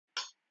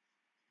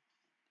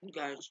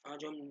Guys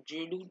आज हम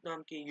jduth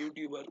नाम के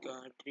यूट्यूबर का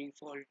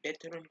डिफॉल्ट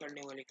डेथ रन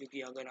करने वाले,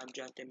 क्योंकि अगर आप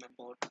जानते हैं मैं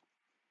बॉट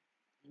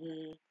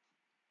हूँ,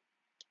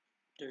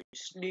 तो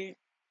इसलिए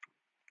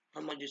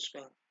हम आज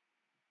इसका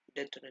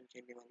डेथ रन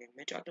खेलने वाले हैं।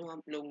 मैं चाहता हूँ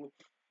आप लोग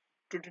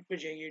ट्विटर पे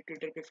जाइए,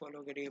 ट्विटर पे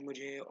फॉलो करिए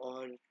मुझे,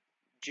 और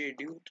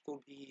jduth को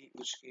भी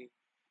उसके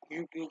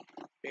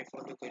यूट्यूब पे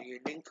फॉलो करिए।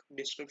 लिंक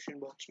डिस्क्रिप्शन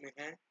बॉक्स में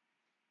है।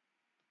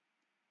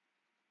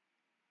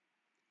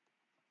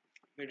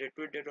 मेरे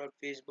ट्विटर और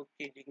फेसबुक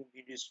की लिंक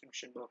भी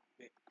डिस्क्रिप्शन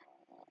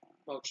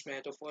बॉक्स में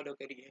है, तो फॉलो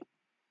करिए।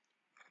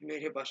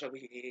 मेरे पास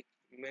अभी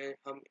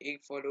हम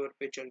एक फॉलोअर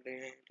पे चल रहे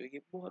हैं, तो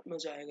ये बहुत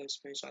मजा आएगा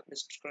इसमें। साथ में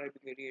सब्सक्राइब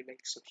करिए,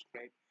 लाइक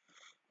सब्सक्राइब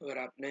अगर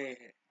आप नए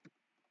हैं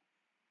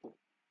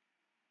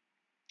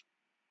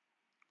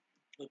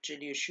तो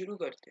चलिए शुरू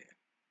करते हैं।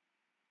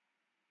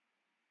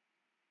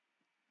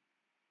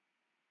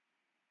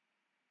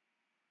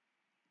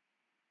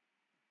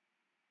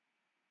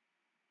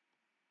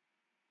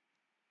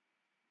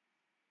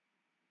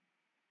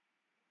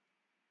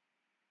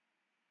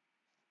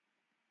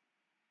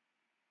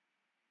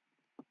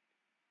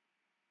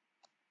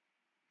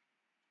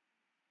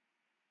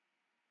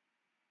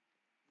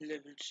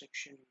 Level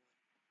section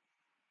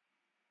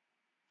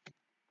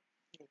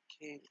 1।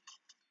 Okay,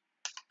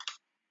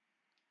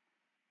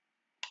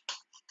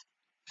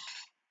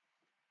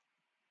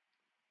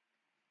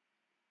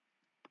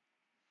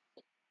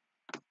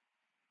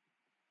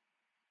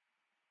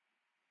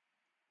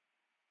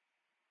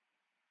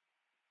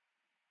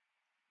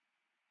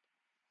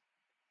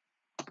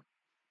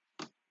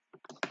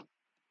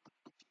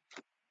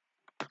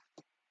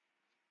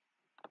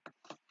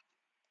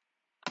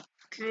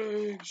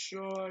 trick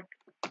shot,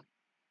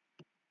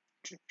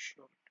 trick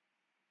shot.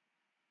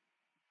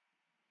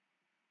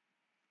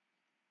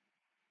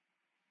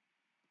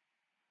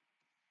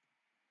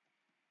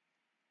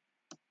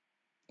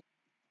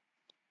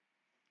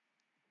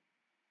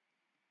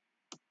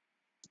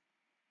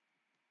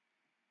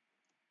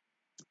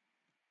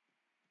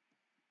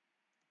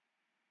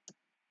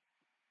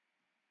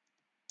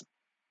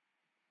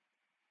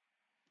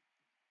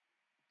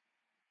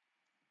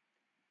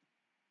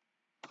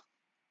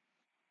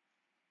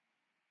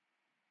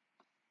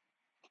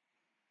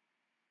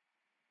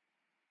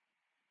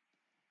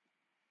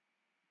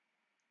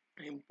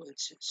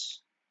 Impulses.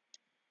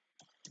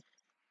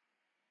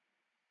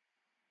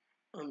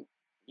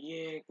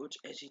 ये कुछ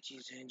ऐसी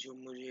चीज है जो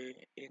मुझे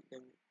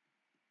एकदम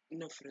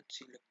नफरत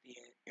सी लगती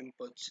है,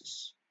 इम्पल्सेस।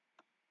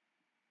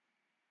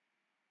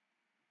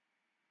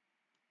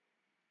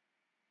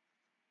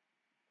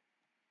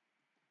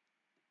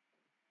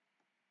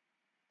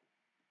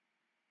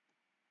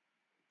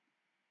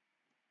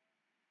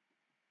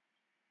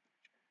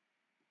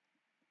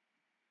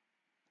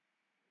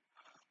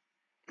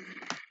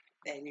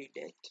 पहली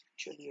डेथ,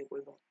 चलिए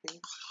कोई बात नहीं।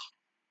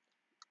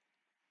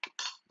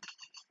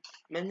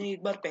 मैंने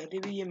एक बार पहले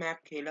भी ये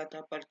मैप खेला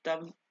था, पर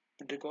तब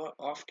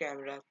रिकॉर्ड ऑफ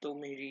कैमरा तो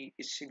मेरी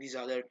इससे भी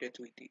ज्यादा डेथ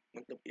हुई थी,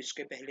 मतलब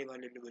इसके पहले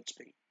वाले लेवल्स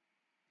पे ही।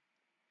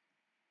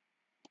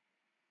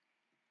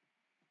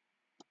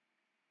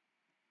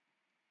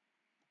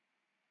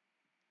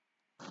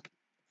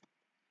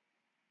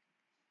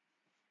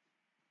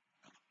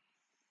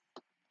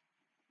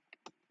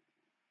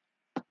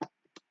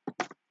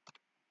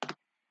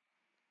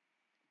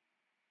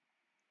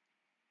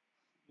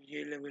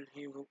 ये लेवल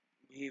ही वो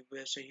भी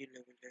वैसे ही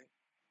लेवल है।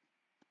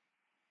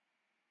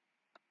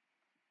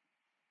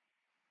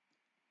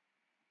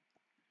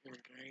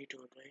 ऑलराइट,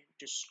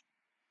 जिस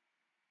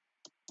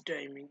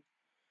टाइमिंग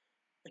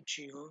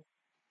अच्छी हो,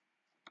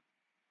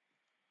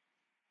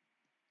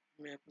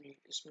 मैं अपनी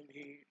इसमें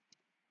भी।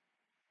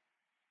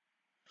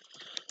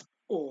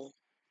 ओ,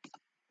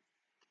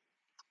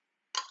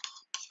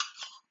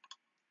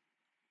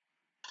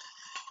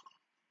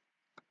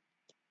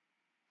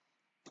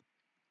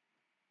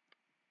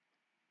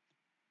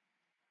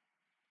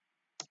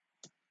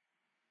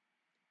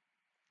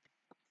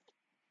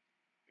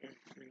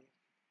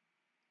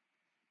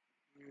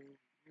 हम्म,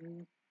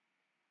 हम्म,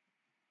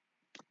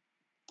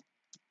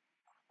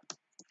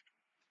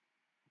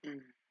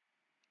 हम्म,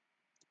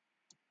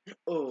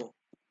 ओ,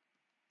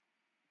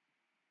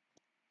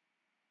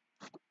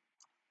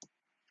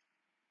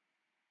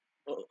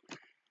 ओ,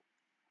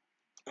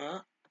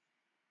 हाँ,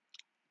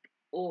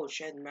 ओ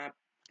शायद मैप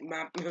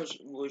मैप में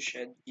वो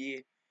शायद ये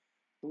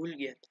भूल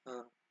गया था।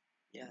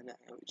 याद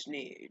आया,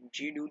 उसने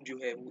जी डूड जो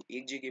है वो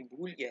एक जगह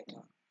भूल गया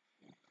था,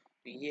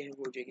 तो ये है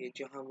वो जगह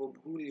जहाँ वो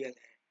भूल गया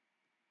था।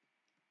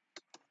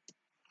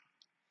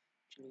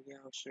 चलिए,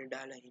 उसने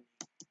डाला ही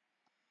नहीं।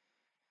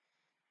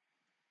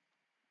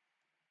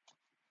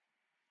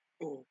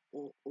 ओ,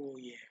 ओ, ओ,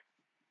 ये,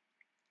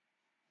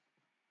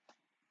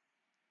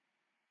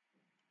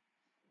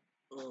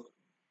 ओ,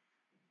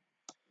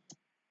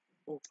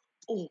 ओ,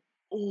 ओ,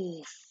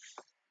 ओ,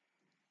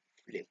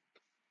 फ्लिप।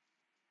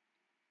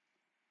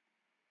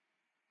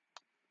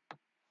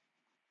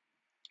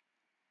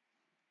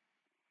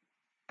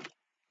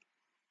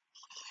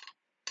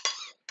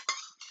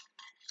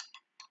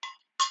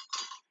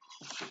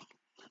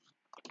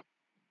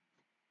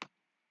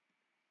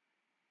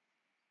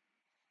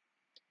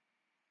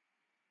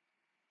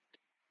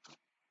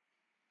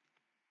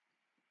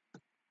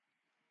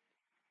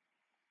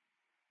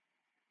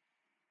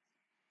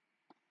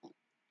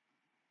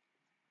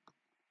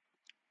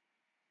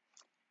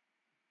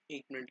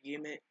 एक मिनट, ये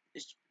मैं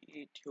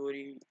इसकी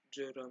थ्योरी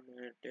जरा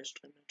मैं टेस्ट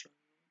करना चाहूँगा।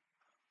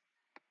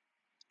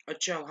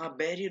 अच्छा, वहाँ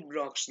बैरियर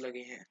ब्लॉक्स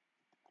लगे हैं।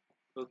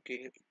 ओके,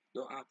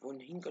 तो आप वो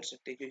नहीं कर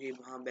सकते क्योंकि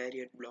वहाँ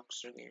बैरियर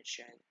ब्लॉक्स लगे हैं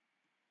शायद,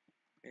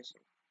 ऐसे।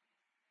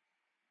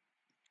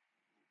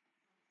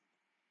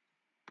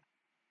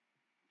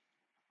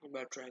 एक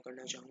बार ट्राई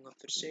करना चाहूँगा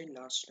फिर से,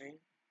 लास्ट टाइम।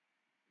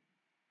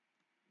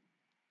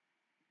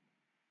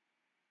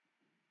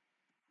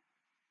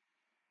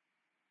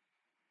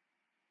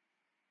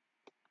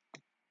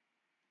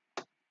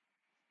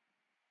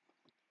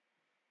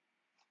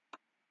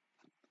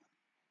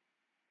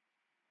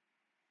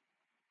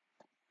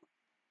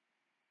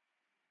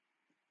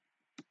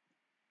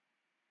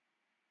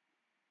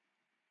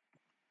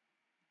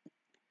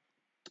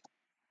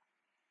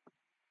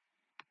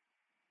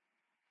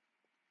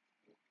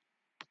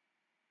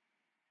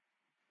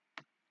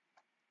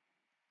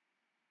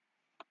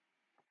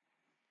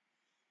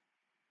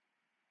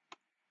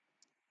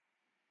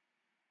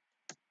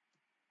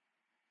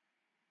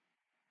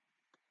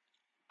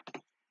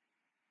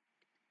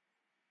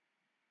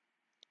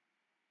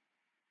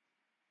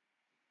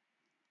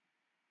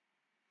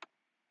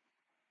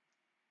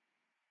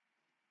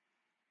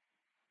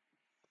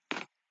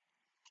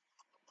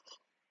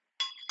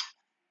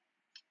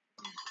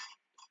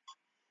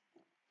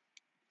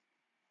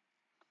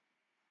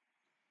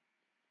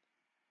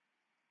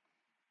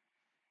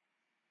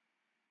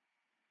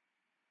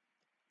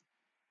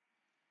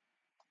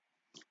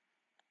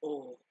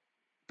 ओह,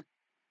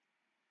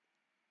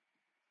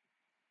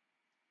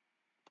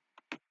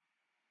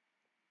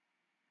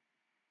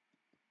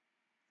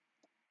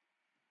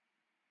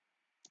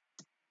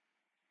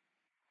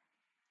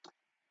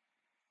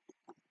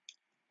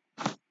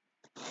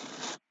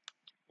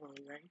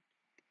 ऑलराइट,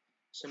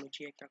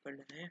 समझिए क्या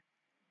करना है।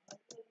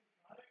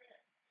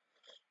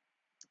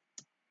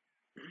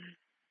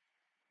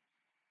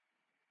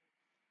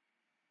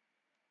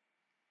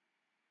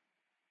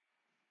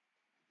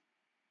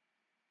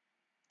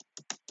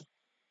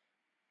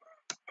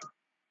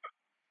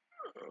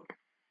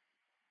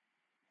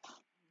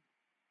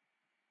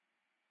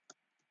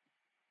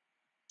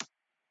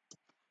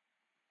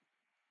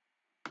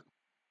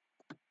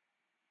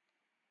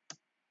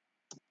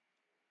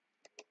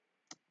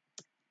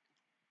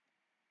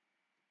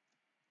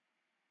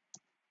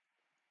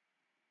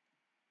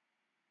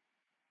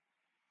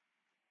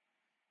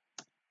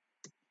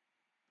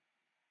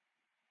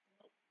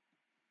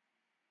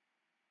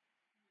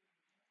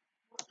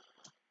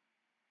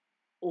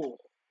 ओह,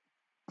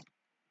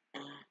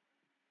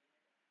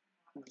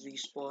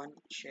 रिस्पॉन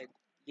शायद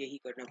यही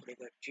करना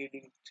पड़ेगा।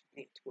 जेडीथ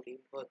ने थोड़ी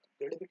बहुत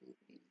गड़बड़ी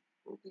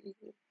हो गई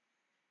है,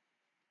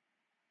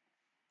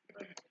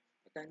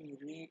 पता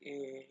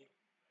नहीं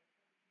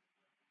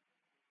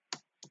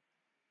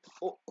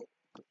ओ,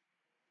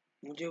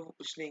 मुझे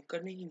उसने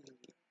करने ही नहीं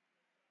दिया।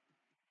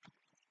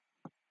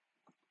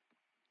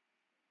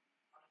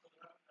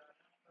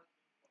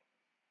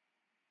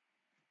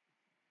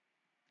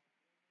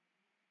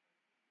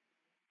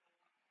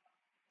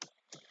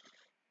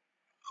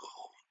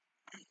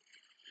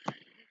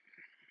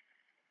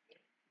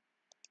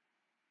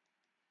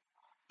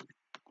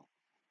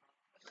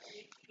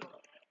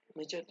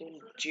 मैं चाहता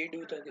हूँ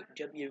जेडूथ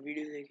जब ये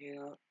वीडियो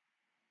देखेगा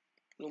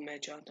तो मैं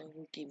चाहता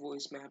हूँ कि वो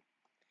इस मैप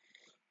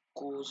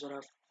को जरा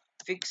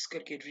फिक्स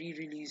करके री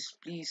रिलीज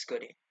प्लीज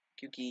करे,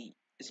 क्योंकि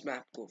इस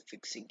मैप को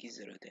फिक्सिंग की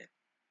जरूरत है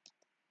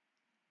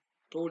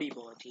थोड़ी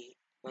बहुत ही।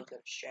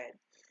 मतलब शायद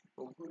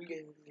वो भूल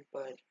गए होंगे,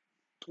 पर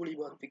थोड़ी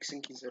बहुत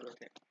फिक्सिंग की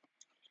जरूरत है।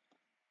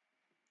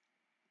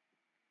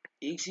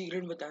 एक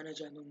सीक्रेट बताना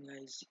चाहता हूँ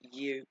गाइस,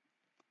 ये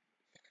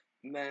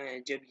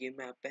मैं जब ये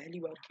मैप पहली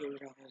बार खेल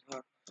रहा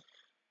था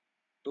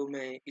तो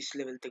मैं इस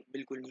लेवल तक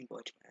बिल्कुल नहीं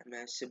पहुंच पाया।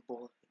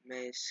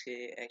 मैं इससे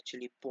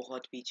एक्चुअली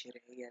बहुत पीछे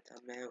रह गया था।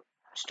 मैं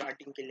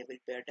स्टार्टिंग के लेवल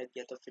पे अटक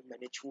गया था, फिर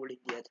मैंने छोड़ ही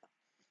दिया था।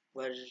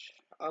 पर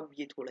अब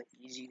ये थोड़ा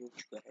इजी हो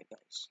चुका है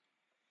गाइस,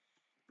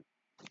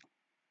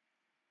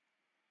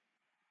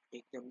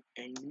 एकदम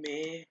एंड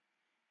में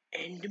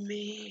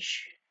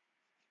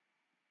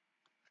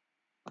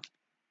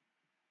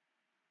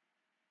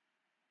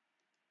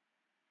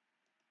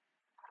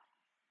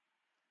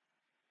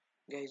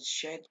गाइस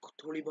शायद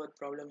थोड़ी बहुत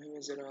प्रॉब्लम है। मैं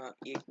जरा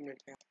एक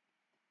मिनट में।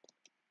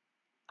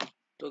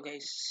 तो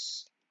गाइस,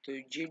 तो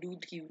जे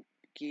डूड की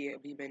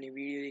अभी मैंने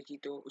वीडियो देखी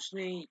तो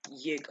उसने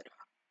ये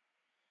करा,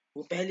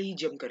 वो पहले ही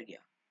जंप कर गया,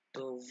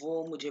 तो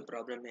वो मुझे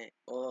प्रॉब्लम है।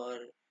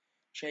 और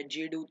शायद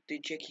जे डूड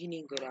चेक ही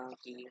नहीं करा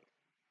कि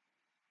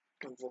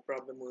वो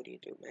प्रॉब्लम हो रही है,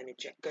 तो मैंने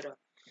चेक करा।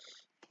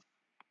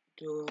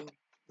 तो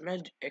मैं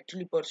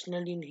एक्चुअली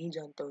पर्सनली नहीं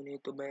जानता उन्हें,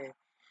 तो मैं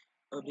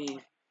अभी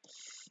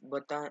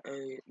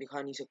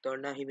दिखा नहीं सकता, और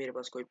ना ही मेरे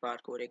पास कोई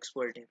पार्कोर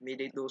एक्सपर्ट है।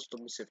 मेरे दोस्तों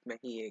में सिर्फ मैं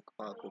ही एक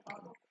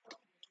पार्कोर,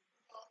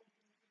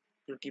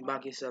 क्योंकि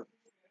बाकी सब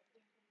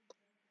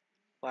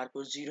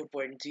पार्कोर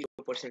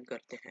 0.0%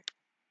 करते हैं,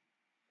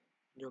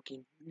 जो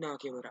कि ना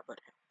के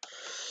बराबर है।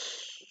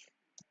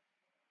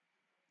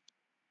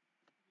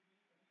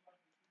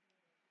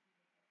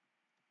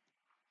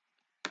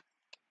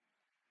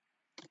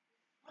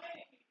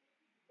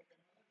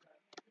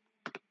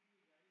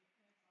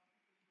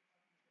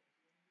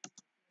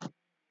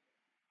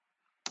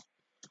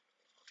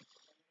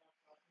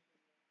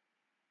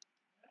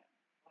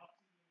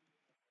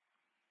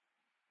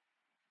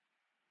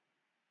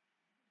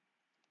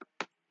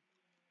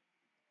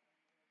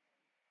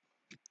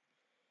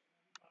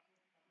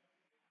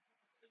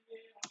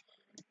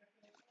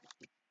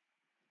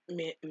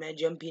 मैं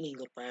जंप ही नहीं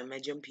कर पाया,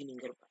 मैं जंप ही नहीं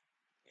कर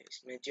पाया,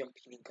 इसमें जंप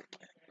ही नहीं कर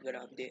पाया। अगर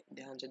आप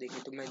ध्यान से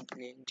देखें तो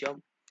मैंने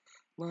जंप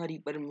मारी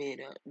पर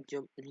मेरा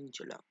जंप नहीं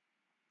चला।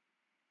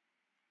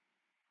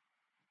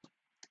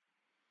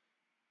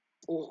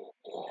 ओ,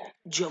 ओ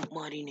जंप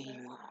मारी नहीं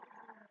हुआ।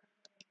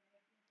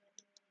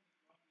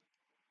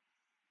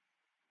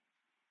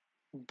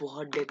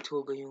 बहुत डेथ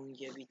हो गई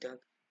होंगी अभी तक।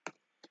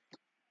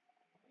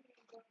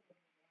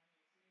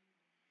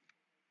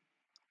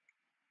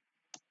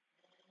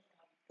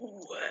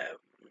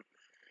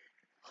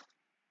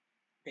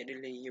 मेरे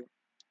लिए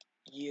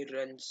ये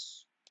रन्स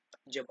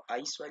जब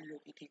आइस वाली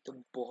होती थी तो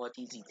बहुत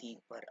इजी थी,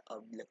 पर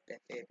अब लगता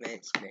है मैं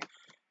इसमें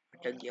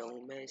अटक गया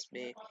हूँ। मैं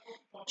इसमें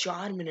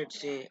 4 मिनट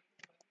से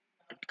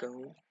अटका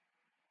हूँ।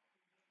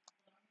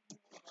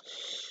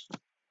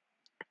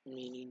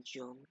 मेरी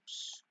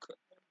जंप्स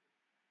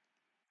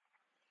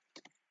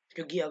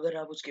क्योंकि अगर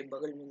आप उसके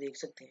बगल में देख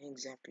सकते हैं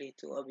एग्जैक्टली,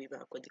 तो अभी मैं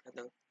आपको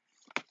दिखाता हूँ।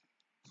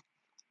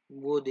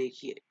 वो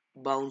देखिए,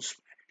 बाउंस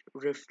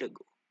रिफ्ट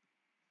गो।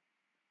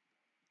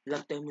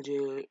 लगता है मुझे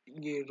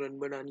ये रन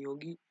बनानी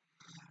होगी।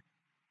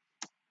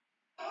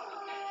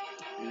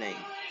 नहीं,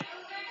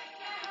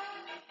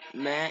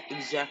 मैं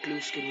एग्जैक्टली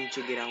उसके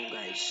नीचे गिरा हूँ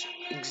गाइस,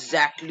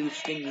 एग्जैक्टली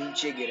उसके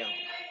नीचे गिरा हूँ,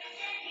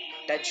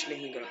 टच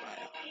नहीं कर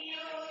पाया।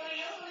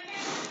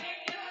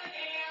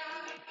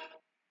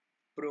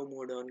 प्रो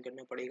मोड ऑन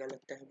करना पड़ेगा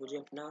लगता है मुझे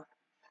अपना।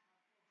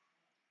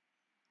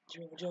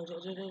 Jump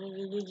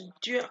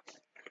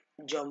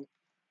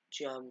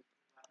jump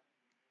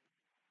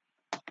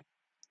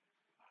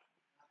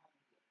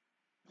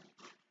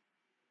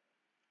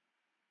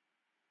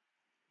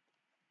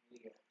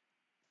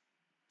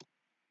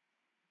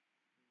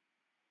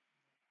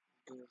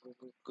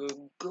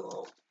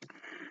go.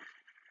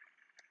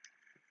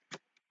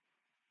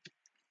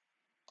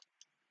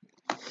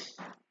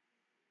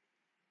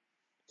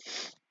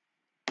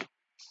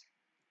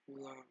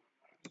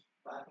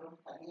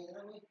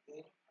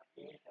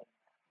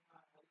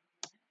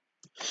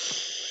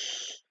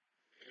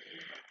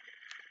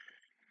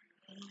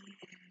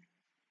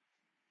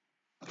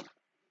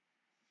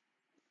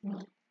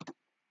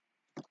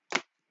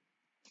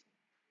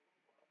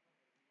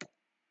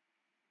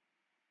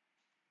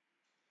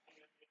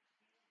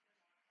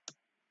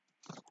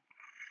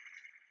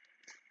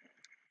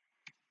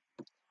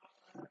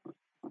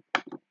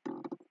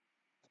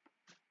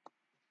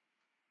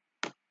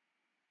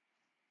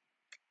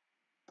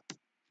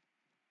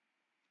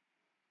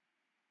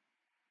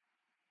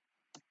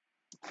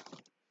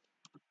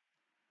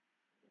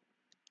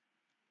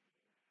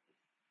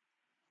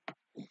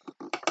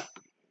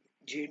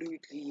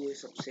 jduth की ये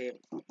सबसे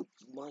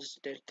मस्त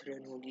डेथ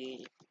रन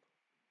होगी।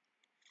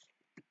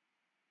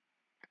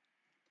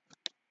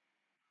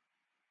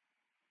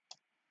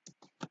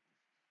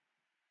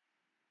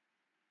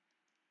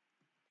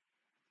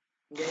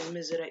 गाइस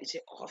मैं जरा इसे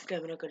ऑफ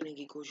कैमरा करने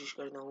की कोशिश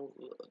करता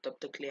हूँ, तब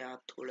तक ले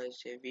आप थोड़ा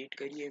इसे वेट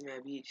करिए, मैं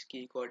अभी इसकी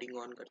रिकॉर्डिंग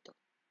ऑन करता हूँ।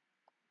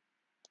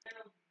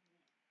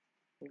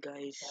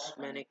 गाइस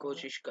मैंने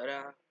कोशिश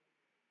करा,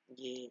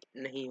 ये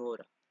नहीं हो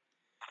रहा।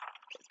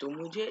 तो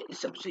मुझे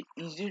सबसे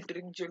इजी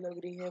ट्रिक जो लग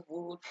रही है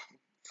वो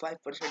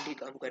 5% ही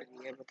काम कर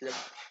रही है। मतलब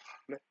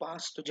मैं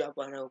पास तो जा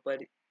पा रहा हूँ,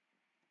 पर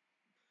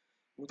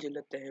मुझे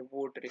लगता है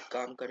वो ट्रिक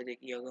काम कर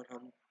देगी अगर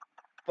हम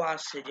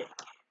पास से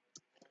जाएंगे।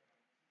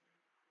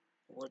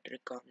 वो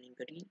ट्रिक काम नहीं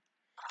करी।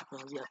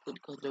 मैं भी आपको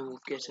दिखाता हूँ वो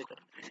कैसे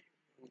करना है।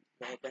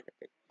 मैं कर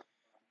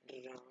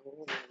रहा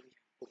हूँ,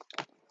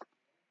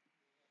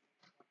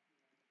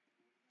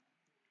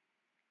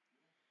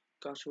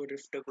 काश वो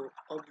रिफ्ट को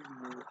अब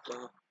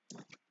मिलता।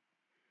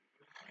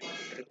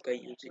 ट्रिक का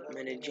यूज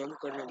मैंने जंप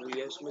करना भूल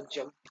गया, उसमें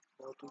जंप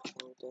बहुत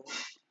ऊंचा होता है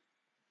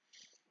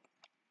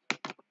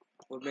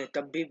और मैं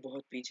तब भी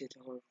बहुत पीछे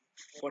था। और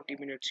 40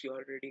 मिनट्स की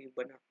ऑलरेडी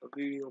बना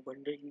वीडियो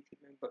बन रही थी,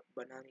 मैं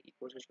बनाने की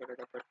कोशिश कर रहा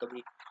था पर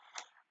कभी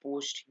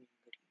पोस्ट ही नहीं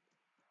करी।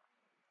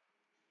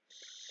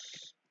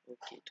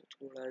 ओके तो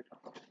थोड़ा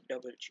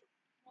डबल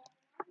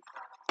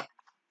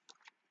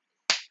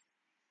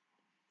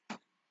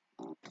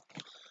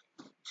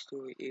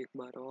तो एक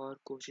बार और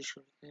कोशिश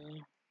करते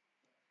हैं।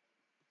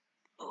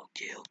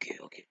 Okay okay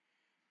okay,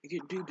 I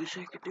can do this,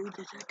 I can do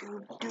this, I can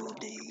do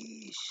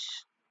this.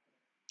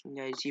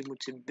 Guys ये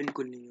मुझसे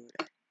बिल्कुल नहीं हो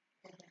रहा है।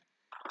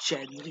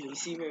 शायद मुझे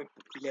इसी में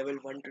लेवल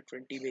 1 to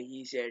 20 में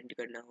ही इसे एंड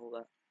करना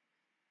होगा।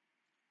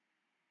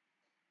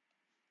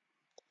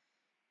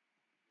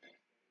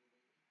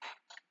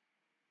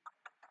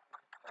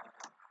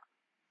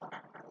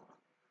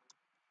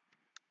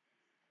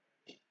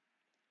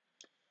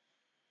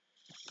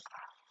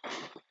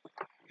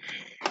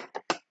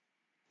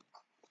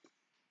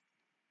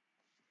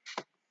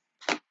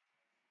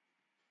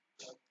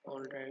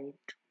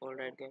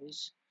 ऑलराइट गाइस,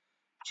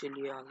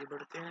 चलिए आगे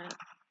बढ़ते हैं।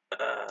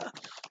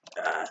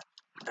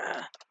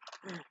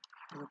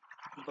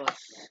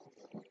 बस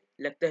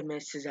लगता है मैं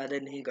इससे ज्यादा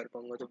नहीं कर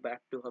पाऊंगा, तो बैक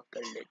टू हब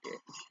कर लेते हैं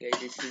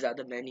गाइस। इससे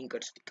ज्यादा मैं नहीं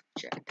कर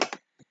सकता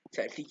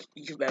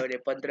शायद। मैंने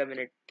 15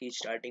 मिनट की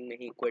स्टार्टिंग में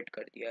ही क्विट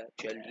कर दिया।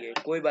 चलिए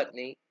कोई बात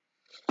नहीं,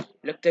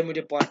 लगता है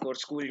मुझे पार्क और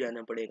स्कूल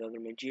जाना पड़ेगा। अगर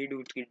मैं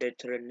jduth की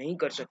डेथ रन नहीं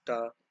कर सकता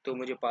तो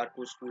मुझे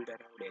पार्कोर स्कूल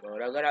जाना पड़ेगा।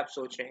 और अगर आप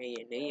सोच रहे हैं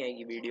ये नहीं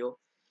आएगी वीडियो,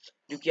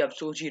 जो कि आप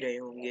सोच ही रहे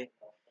होंगे,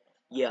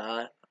 या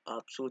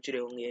आप सोच रहे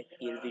होंगे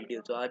ये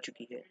वीडियो तो आ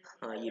चुकी है,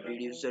 हाँ ये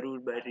वीडियो ज़रूर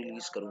मैं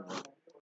रिलीज़ करूँगा।